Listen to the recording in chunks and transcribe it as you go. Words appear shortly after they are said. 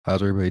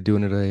How's everybody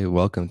doing today?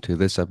 Welcome to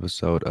this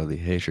episode of the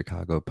Hey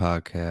Chicago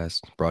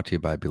podcast, brought to you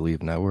by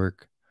Believe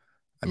Network.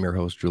 I'm your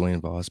host,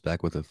 Julian Voss,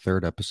 back with a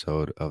third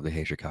episode of the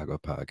Hey Chicago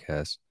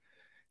podcast.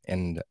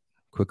 And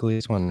quickly, I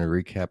just wanted to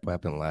recap what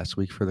happened last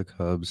week for the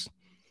Cubs.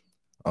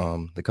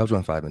 The Cubs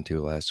went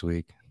 5-2 last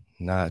week.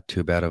 Not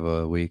too bad of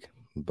a week,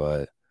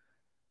 but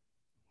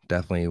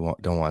definitely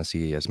don't want to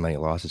see as many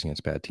losses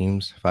against bad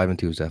teams.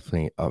 5-2 is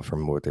definitely up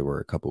from what they were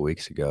a couple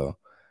weeks ago,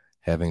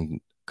 having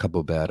a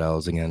couple bad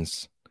L's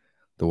against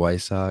the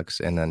White Sox,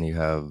 and then you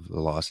have the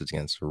losses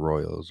against the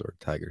Royals or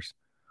Tigers.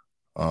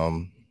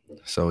 Um,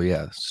 so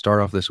yeah,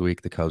 start off this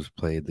week, the Cubs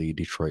played the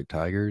Detroit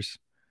Tigers,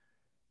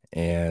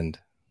 and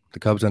the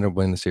Cubs ended up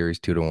winning the series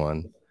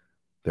 2-1.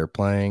 They're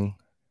playing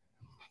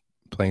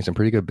some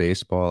pretty good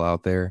baseball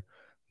out there.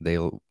 They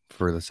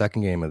For the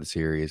second game of the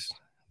series,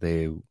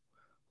 they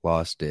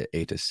lost it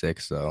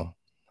 8-6 though,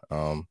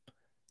 and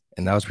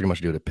that was pretty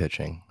much due to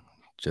pitching.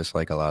 Just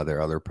like a lot of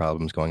their other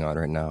problems going on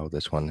right now,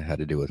 this one had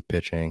to do with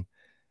pitching.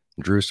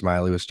 Drew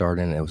Smiley was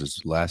starting. It was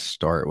his last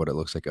start, what it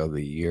looks like, of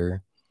the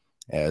year.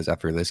 As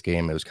after this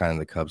game, it was kind of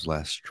the Cubs'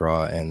 last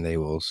straw, and they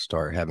will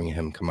start having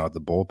him come out the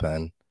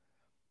bullpen.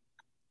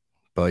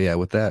 But yeah,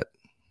 with that,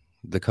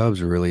 the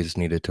Cubs really just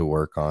needed to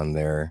work on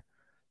their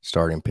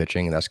starting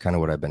pitching. That's kind of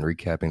what I've been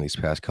recapping these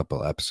past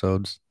couple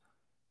episodes.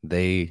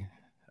 They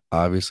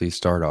obviously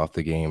start off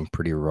the game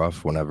pretty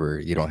rough whenever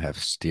you don't have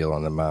Steele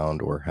on the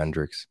mound or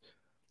Hendricks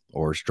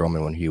or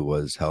Stroman when he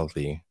was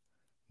healthy.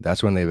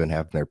 That's when they've been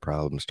having their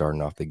problems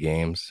starting off the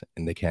games,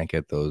 and they can't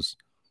get those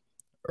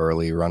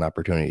early run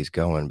opportunities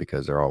going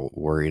because they're all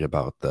worried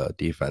about the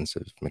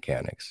defensive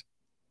mechanics.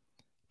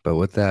 But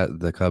with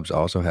that, the Cubs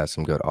also had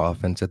some good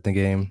offense at the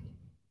game.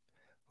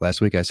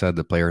 Last week, I said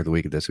the player of the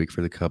week this week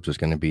for the Cubs was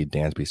going to be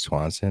Dansby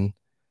Swanson.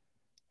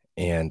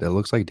 And it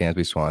looks like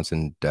Dansby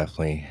Swanson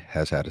definitely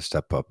has had to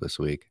step up this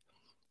week.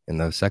 In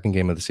the second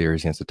game of the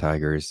series against the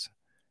Tigers,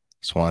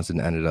 Swanson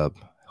ended up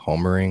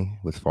homering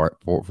with four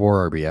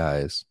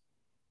RBIs.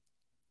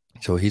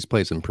 So he's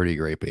played some pretty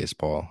great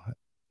baseball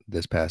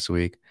this past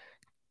week.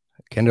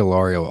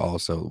 Candelario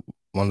also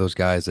one of those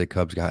guys that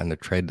Cubs got in the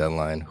trade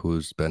deadline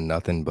who's been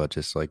nothing but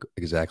just like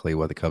exactly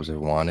what the Cubs have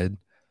wanted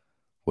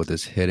with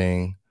his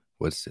hitting,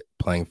 with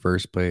playing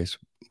first base,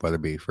 whether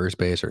it be first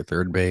base or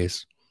third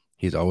base.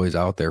 He's always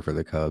out there for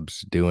the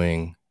Cubs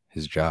doing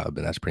his job,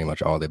 and that's pretty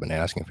much all they've been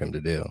asking for him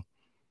to do.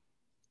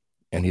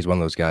 And he's one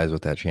of those guys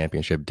with that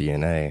championship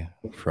DNA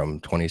from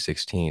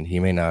 2016. He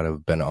may not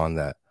have been on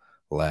that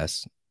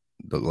last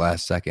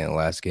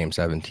game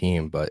 7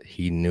 team, but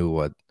he knew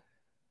what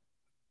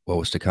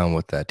was to come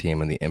with that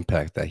team and the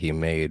impact that he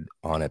made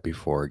on it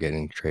before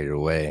getting traded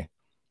away.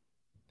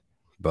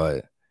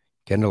 But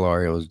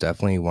Candelario is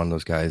definitely one of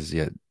those guys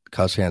that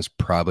Cubs fans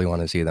probably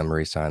want to see them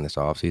re-sign this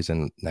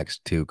offseason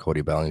next to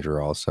Cody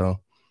Bellinger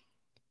also.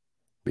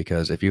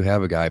 Because if you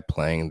have a guy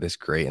playing this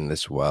great and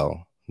this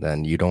well,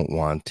 then you don't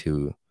want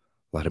to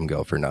let him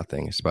go for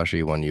nothing,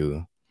 especially when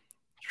you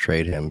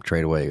trade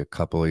away a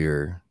couple of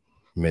your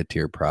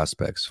mid-tier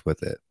prospects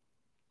with it.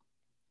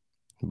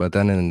 But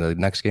then in the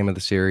next game of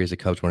the series, the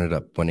Cubs ended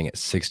up winning it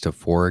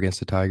 6-4 against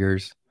the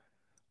Tigers.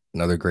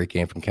 Another great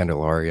game from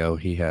Candelario.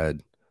 He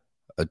had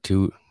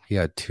two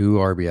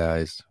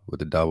RBIs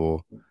with a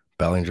double.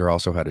 Bellinger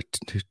also had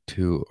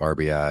two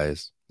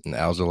RBIs. And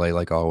Alzolay,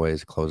 like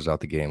always, closes out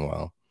the game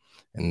well.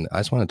 And I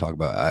just want to talk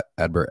about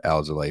Adbert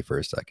Alzolay for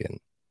a second.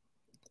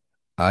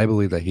 I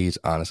believe that he's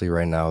honestly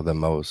right now the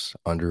most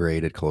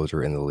underrated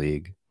closer in the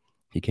league.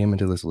 He came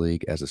into this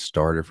league as a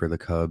starter for the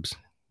Cubs.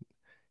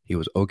 He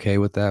was okay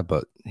with that,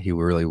 but he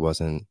really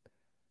wasn't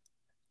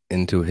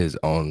into his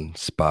own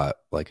spot,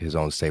 like his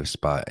own safe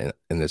spot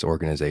in this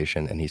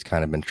organization. And he's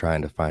kind of been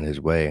trying to find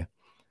his way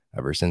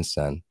ever since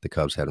then. The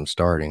Cubs had him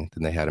starting,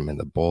 then they had him in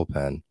the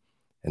bullpen,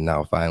 and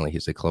now finally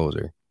he's a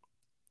closer.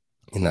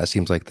 And that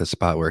seems like the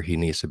spot where he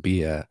needs to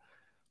be at.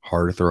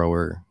 Hard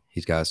thrower.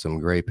 He's got some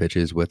great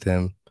pitches with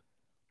him.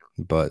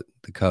 But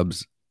the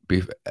Cubs,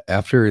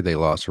 after they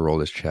lost to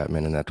Aroldis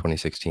Chapman in that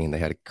 2016, they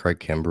had Craig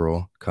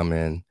Kimbrell come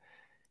in.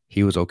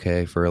 He was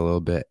okay for a little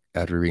bit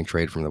after being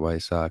traded from the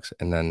White Sox.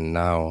 And then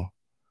now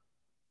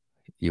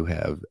you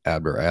have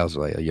Adbert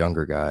Alzolay, a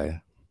younger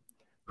guy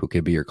who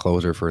could be your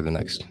closer for the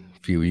next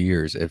few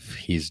years if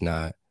he's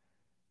not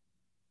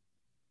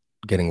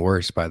getting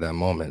worse by that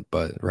moment.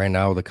 But right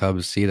now the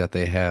Cubs see that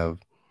they have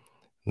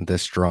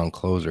this strong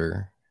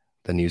closer.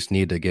 Then you just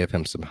need to give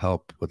him some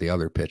help with the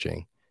other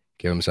pitching.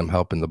 Give him some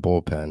help in the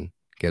bullpen.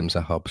 Give him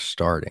some help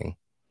starting.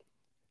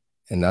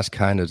 And that's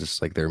kind of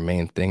just like their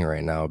main thing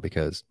right now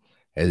because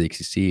as you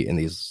can see in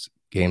these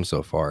games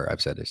so far,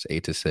 I've said it's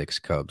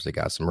 8-6 Cubs. They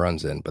got some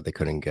runs in, but they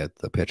couldn't get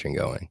the pitching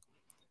going.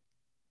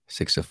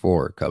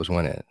 6-4 Cubs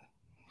win it,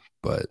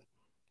 but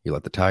you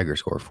let the Tigers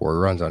score 4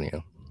 runs on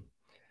you.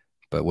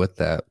 But with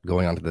that,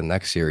 going on to the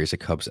next series, the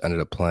Cubs ended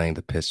up playing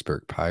the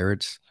Pittsburgh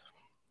Pirates.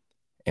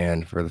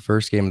 And for the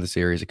first game of the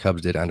series, the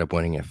Cubs did end up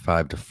winning it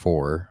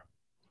 5-4.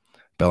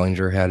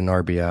 Bellinger had an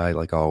RBI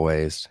like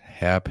always.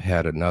 Happ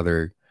had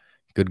another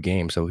good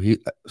game. So he,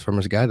 from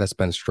a guy that's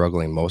been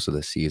struggling most of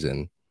the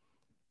season,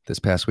 This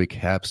past week,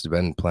 Hap's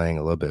been playing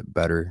a little bit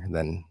better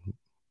than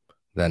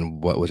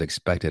what was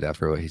expected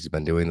after what he's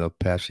been doing the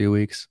past few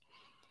weeks.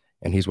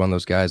 And he's one of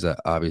those guys that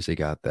obviously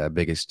got that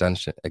big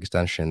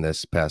extension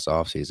this past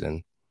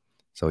offseason.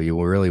 So you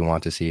will really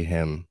want to see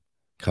him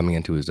coming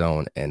into his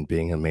own and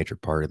being a major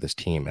part of this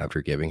team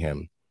after giving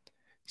him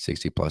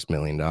 $60+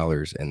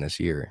 million in this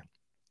year.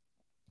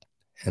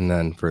 And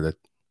then for the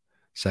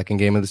second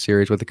game of the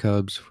series with the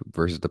Cubs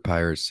versus the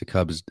Pirates, the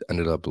Cubs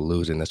ended up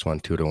losing this one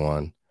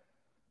 2-1.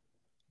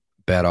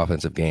 Bad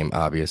offensive game,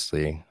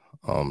 obviously.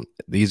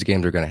 These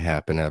games are going to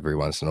happen every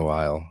once in a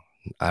while.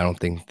 I don't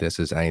think this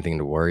is anything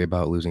to worry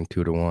about, losing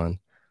 2-1.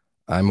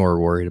 I'm more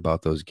worried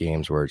about those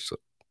games where it's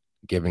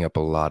giving up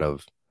a lot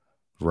of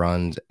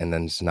runs and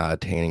then it's not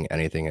attaining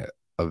anything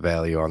of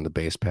value on the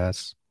base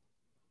paths.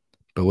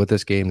 But with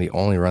this game, the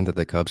only run that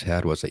the Cubs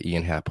had was an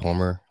Ian Happ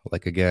homer.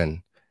 Like,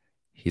 again,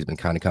 he's been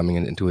kind of coming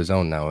into his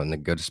own now in a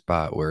good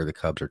spot where the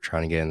Cubs are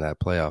trying to get in that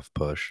playoff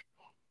push.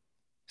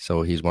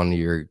 So he's one of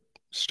your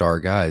star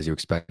guys. You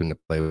expect him to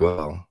play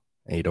well,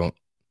 and you don't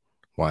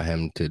want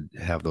him to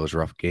have those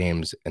rough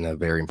games in a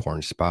very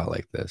important spot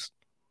like this.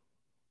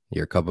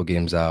 You're a couple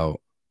games out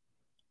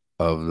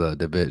of the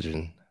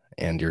division,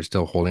 and you're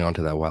still holding on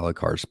to that wild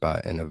card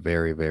spot in a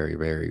very, very,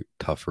 very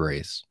tough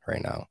race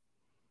right now.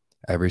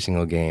 Every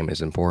single game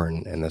is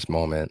important in this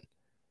moment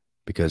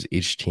because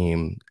each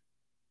team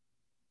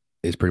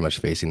is pretty much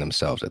facing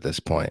themselves at this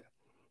point.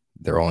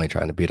 They're only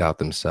trying to beat out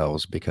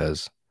themselves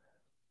because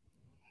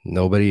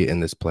nobody in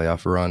this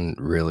playoff run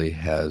really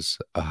has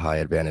a high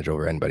advantage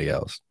over anybody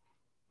else.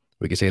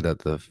 We could say that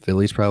the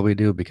Phillies probably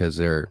do because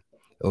they're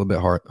a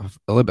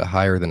little bit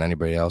higher than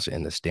anybody else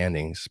in the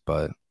standings,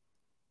 but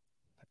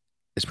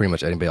it's pretty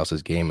much anybody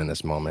else's game in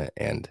this moment,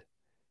 and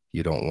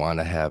you don't want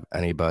to have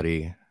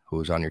anybody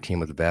who's on your team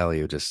with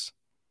value just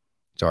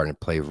starting to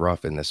play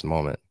rough in this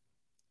moment.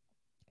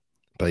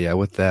 But yeah,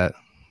 with that,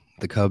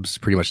 the Cubs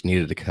pretty much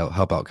needed to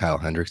help out Kyle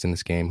Hendricks in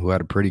this game, who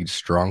had a pretty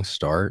strong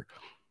start,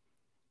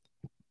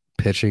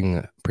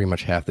 pitching pretty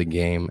much half the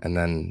game, and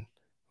then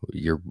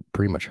you're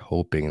pretty much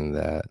hoping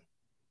that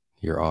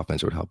your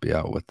offense would help you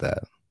out with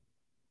that.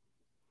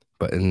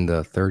 But in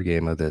the third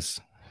game of this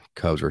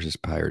Cubs versus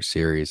Pirates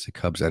series, the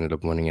Cubs ended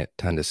up winning it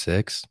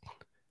 10-6.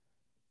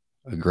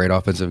 A great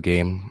offensive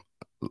game,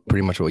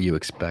 pretty much what you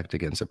expect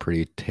against a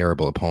pretty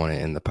terrible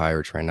opponent in the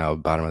Pirates right now,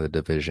 bottom of the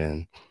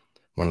division,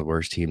 one of the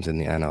worst teams in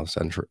the NL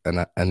Central and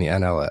the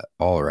NL at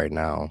all right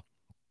now.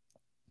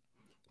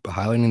 But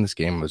highlighting this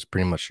game was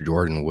pretty much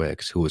Jordan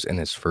Wicks, who was in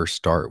his first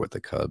start with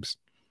the Cubs.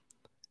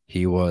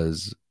 He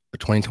was a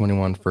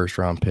 2021 first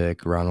round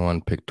pick, round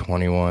one, pick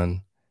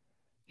 21.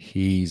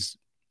 He's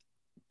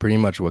pretty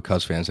much what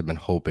Cubs fans have been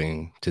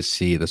hoping to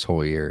see this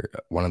whole year.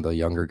 One of the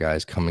younger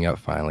guys coming up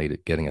finally to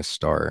getting a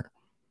start.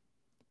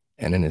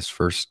 And in his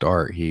first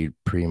start, he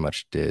pretty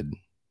much did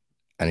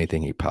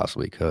anything he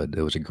possibly could.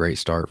 It was a great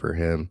start for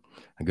him,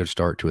 a good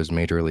start to his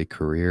major league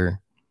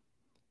career.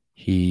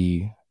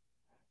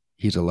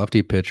 He's a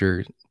lefty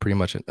pitcher. Pretty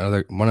much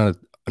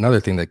another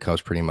thing that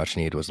Cubs pretty much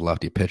need was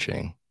lefty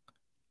pitching.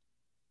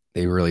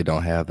 They really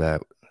don't have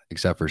that,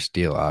 except for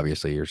Steele,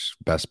 obviously, your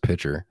best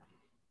pitcher.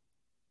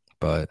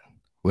 But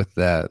with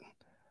that,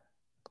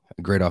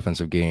 a great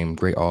offensive game,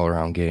 great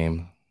all-around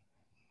game.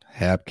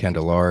 Happ,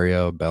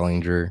 Candelario,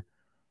 Bellinger,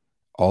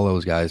 all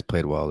those guys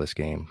played well this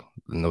game.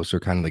 And those are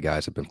kind of the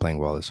guys that have been playing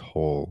well this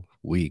whole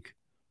week.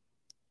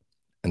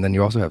 And then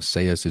you also have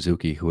Seiya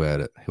Suzuki, who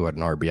had an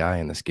RBI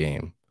in this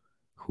game,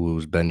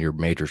 who's been your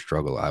major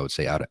struggle, I would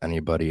say, out of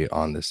anybody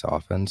on this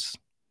offense.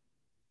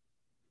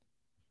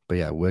 But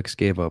yeah, Wicks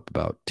gave up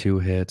about 2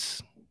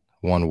 hits,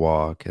 1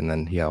 walk, and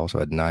then he also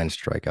had 9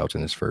 strikeouts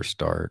in his first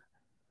start.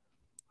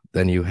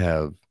 Then you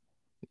have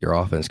your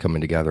offense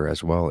coming together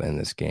as well in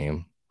this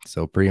game.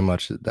 So pretty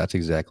much that's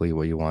exactly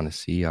what you want to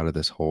see out of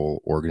this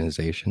whole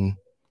organization,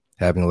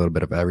 having a little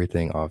bit of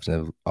everything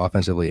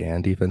offensively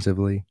and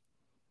defensively.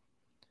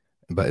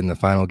 But in the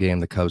final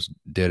game, the Cubs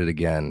did it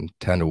again,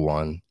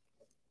 10-1.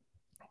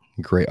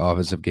 Great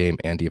offensive game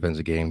and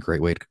defensive game.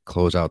 Great way to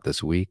close out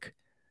this week.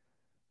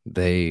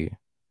 They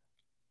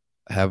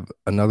have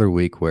another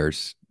week where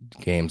it's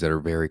games that are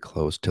very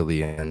close till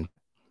the end.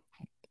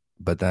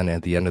 But then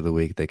at the end of the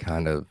week, they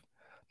kind of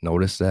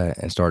noticed that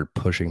and started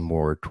pushing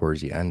more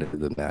towards the end of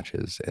the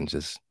matches and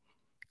just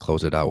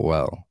close it out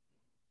well.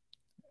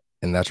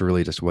 And that's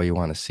really just what you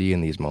want to see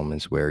in these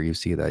moments where you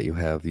see that you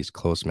have these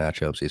close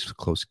matchups, these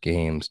close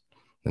games,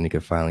 then you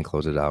can finally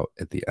close it out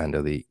at the end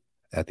of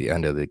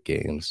the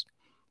games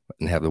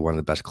and have one of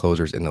the best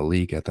closers in the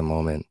league at the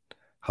moment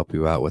help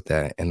you out with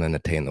that and then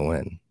attain the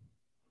win.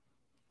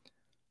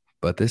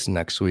 But this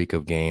next week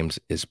of games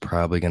is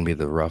probably going to be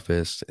the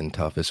roughest and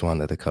toughest one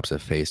that the Cubs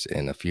have faced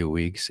in a few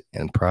weeks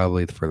and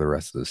probably for the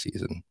rest of the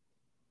season.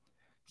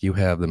 You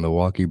have the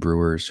Milwaukee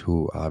Brewers,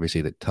 who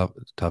obviously the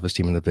toughest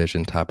team in the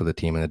division, top of the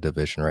team in the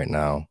division right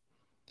now,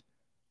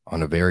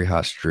 on a very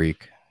hot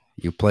streak.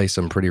 You play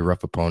some pretty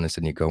rough opponents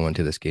and you go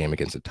into this game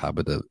against the top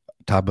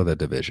of the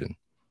division.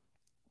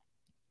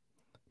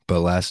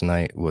 But last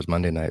night was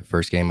Monday night,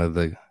 first game of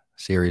the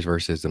series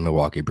versus the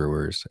Milwaukee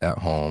Brewers at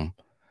home.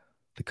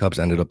 The Cubs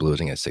ended up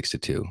losing at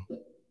 6-2.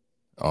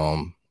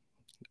 Um,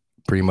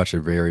 Pretty much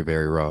a very,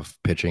 very rough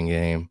pitching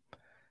game.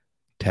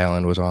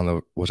 Talon was on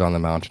the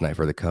mound tonight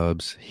for the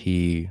Cubs.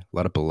 He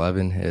let up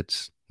 11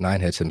 hits,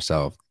 9 hits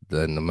himself.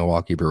 Then the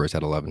Milwaukee Brewers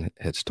had 11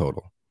 hits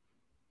total.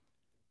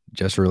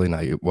 Just really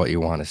not what you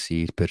want to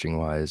see pitching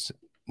wise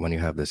when you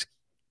have this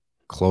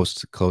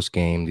close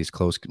game, these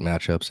close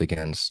matchups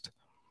against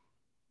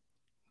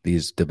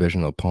these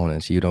divisional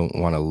opponents. You don't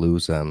want to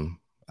lose them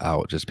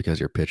out just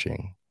because you're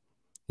pitching.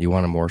 You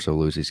want to more so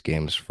lose these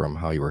games from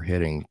how you were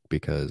hitting,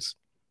 because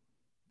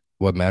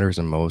what matters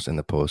the most in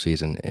the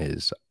postseason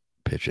is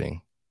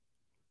pitching.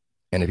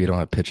 And if you don't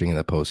have pitching in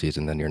the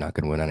postseason, then you're not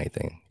going to win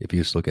anything. If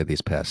you just look at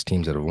these past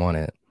teams that have won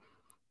it,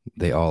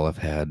 they all have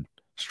had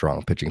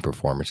strong pitching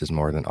performances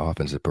more than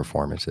offensive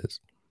performances.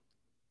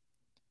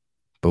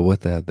 But with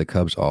that, the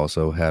Cubs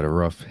also had a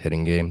rough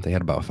hitting game. They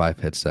had about 5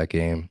 hits that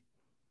game.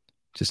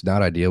 Just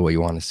not ideal what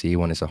you want to see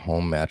when it's a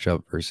home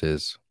matchup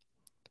versus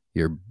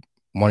your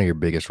one of your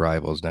biggest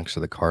rivals next to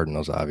the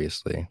Cardinals,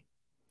 obviously.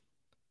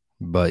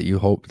 But you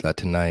hope that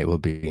tonight will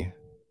be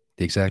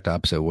the exact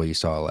opposite of what you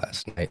saw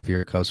last night. If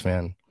you're a Cubs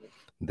fan,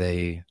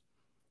 they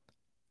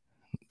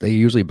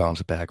usually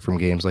bounce back from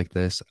games like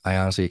this. I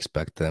honestly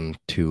expect them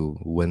to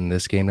win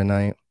this game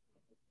tonight,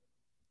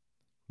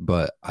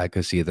 but I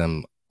could see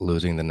them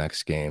losing the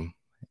next game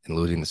and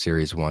losing the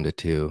series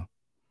 1-2,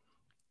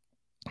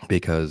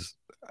 because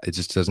it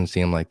just doesn't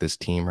seem like this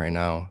team right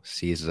now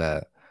sees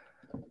that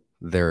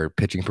their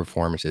pitching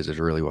performances is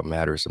really what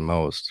matters the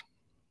most.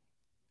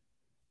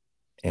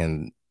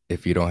 And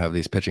if you don't have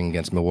these pitching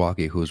against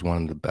Milwaukee, who's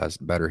one of the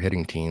better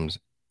hitting teams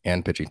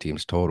and pitching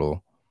teams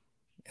total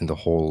in the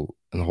whole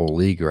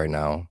league right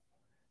now,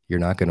 you're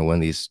not going to win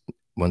these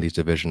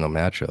divisional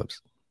matchups.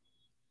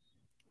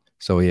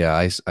 So yeah,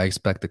 I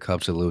expect the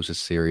Cubs to lose this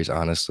series,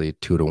 honestly,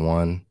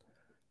 2-1.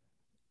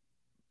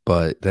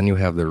 But then you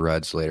have the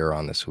Reds later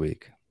on this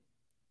week,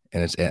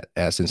 and it's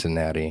at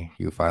Cincinnati.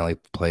 You finally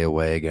play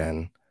away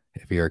again.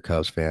 If you're a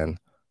Cubs fan,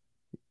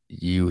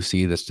 you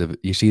see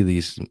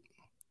these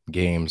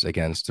games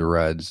against the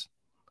Reds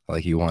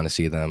like you want to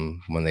see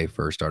them when they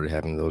first started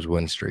having those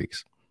win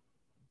streaks.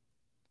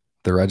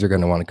 The Reds are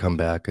going to want to come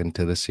back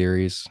into the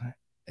series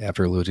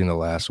after losing the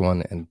last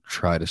one and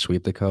try to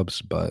sweep the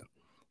Cubs, but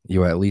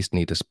you at least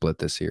need to split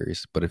the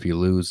series. But if you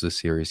lose the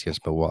series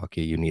against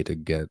Milwaukee, you need to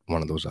get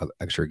one of those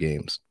extra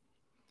games.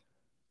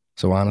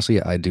 So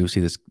honestly, I do see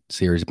this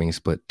series being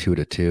split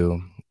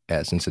 2-2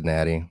 at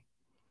Cincinnati.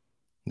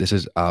 This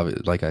is,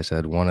 like I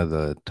said, one of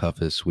the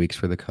toughest weeks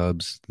for the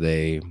Cubs.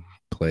 They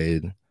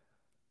played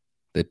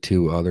the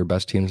 2 other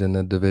best teams in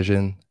the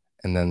division,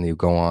 and then you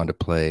go on to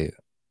play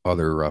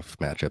other rough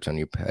matchups, and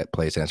you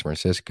play San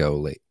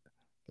Francisco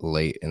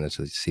late in the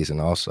season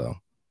also.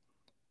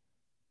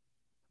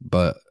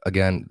 But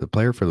again, the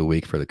player for the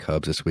week for the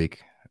Cubs this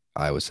week,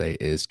 I would say,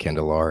 is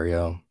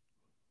Candelario.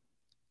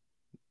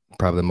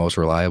 Probably the most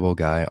reliable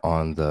guy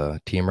on the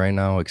team right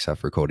now,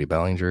 except for Cody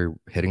Bellinger,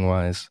 hitting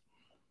wise.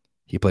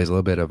 He plays a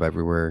little bit of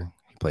everywhere.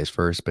 He plays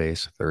first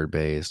base, third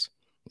base.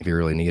 If you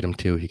really need him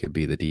to, he could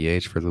be the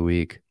DH for the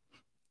week.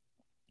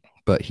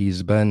 But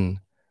he's been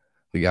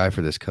the guy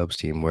for this Cubs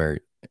team where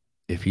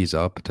if he's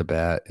up to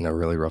bat in a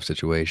really rough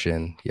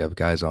situation, you have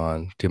guys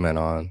on, 2 men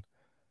on,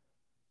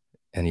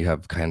 and you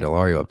have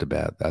Candelario up to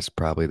bat, that's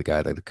probably the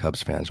guy that the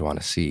Cubs fans want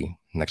to see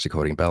next to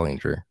Cody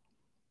Bellinger.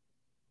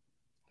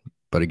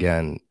 But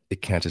again,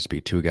 it can't just be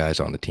 2 guys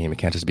on the team. It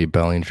can't just be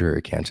Bellinger.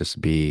 It can't just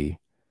be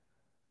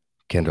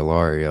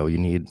Candelario. You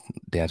need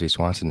Dansby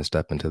Swanson to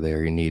step into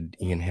there. You need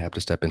Ian Happ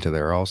to step into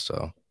there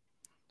also.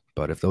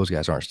 But if those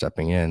guys aren't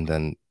stepping in,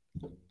 then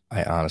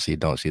I honestly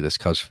don't see this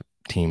Cubs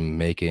team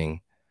making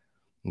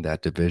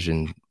that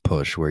division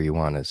push where you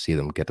want to see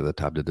them get to the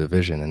top of the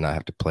division and not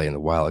have to play in the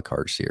wild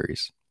card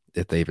series,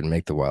 if they even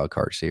make the wild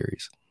card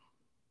series.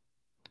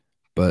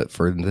 But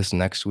for this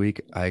next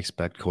week, I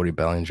expect Cody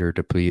Bellinger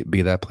to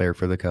be that player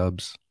for the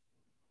Cubs.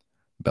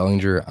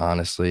 Bellinger,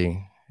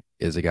 honestly,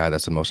 is a guy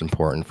that's the most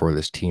important for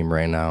this team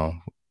right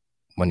now.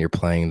 When you're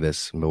playing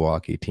this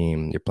Milwaukee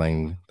team, you're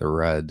playing the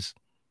Reds,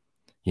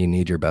 you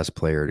need your best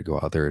player to go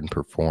out there and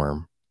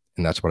perform.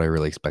 And that's what I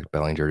really expect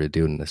Bellinger to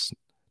do in this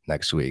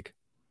next week.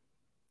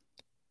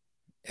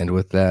 And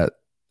with that,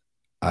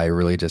 I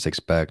really just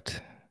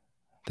expect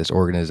this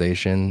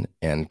organization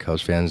and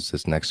Cubs fans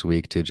this next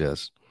week to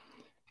just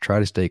try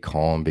to stay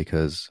calm,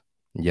 because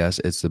yes,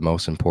 it's the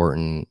most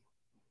important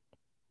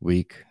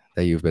week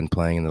that you've been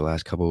playing in the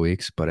last couple of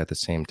weeks, but at the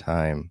same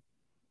time,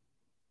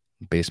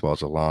 baseball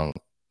is a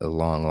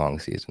long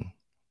season.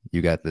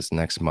 You got this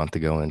next month to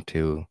go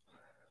into.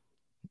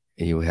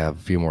 You have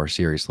a few more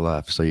series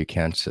left, so you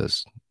can't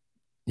just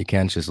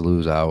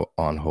lose out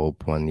on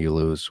hope when you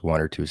lose 1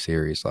 or 2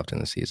 series left in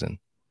the season.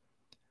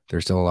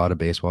 There's still a lot of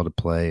baseball to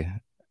play,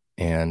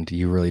 and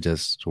you really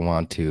just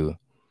want to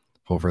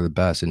hope for the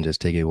best and just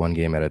take it 1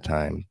 game at a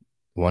time.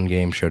 1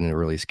 game shouldn't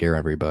really scare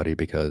everybody,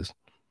 because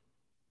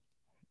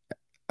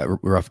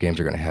rough games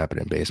are going to happen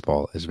in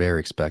baseball. It's very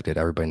expected.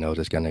 Everybody knows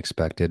it's going to be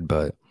expected,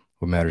 but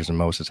what matters the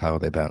most is how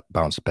they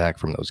bounce back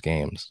from those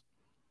games.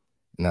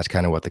 And that's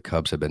kind of what the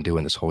Cubs have been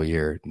doing this whole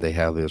year. They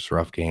have those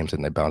rough games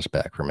and they bounce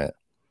back from it.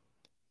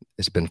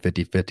 It's been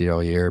 50-50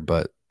 all year,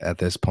 but at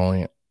this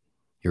point,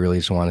 you really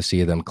just want to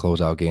see them close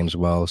out games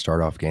well,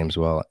 start off games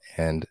well,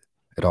 and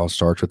it all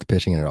starts with the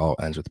pitching and it all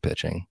ends with the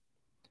pitching.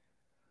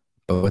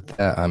 But with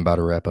that, I'm about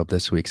to wrap up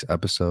this week's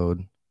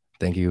episode.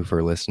 Thank you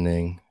for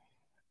listening,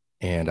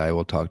 and I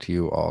will talk to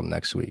you all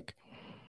next week.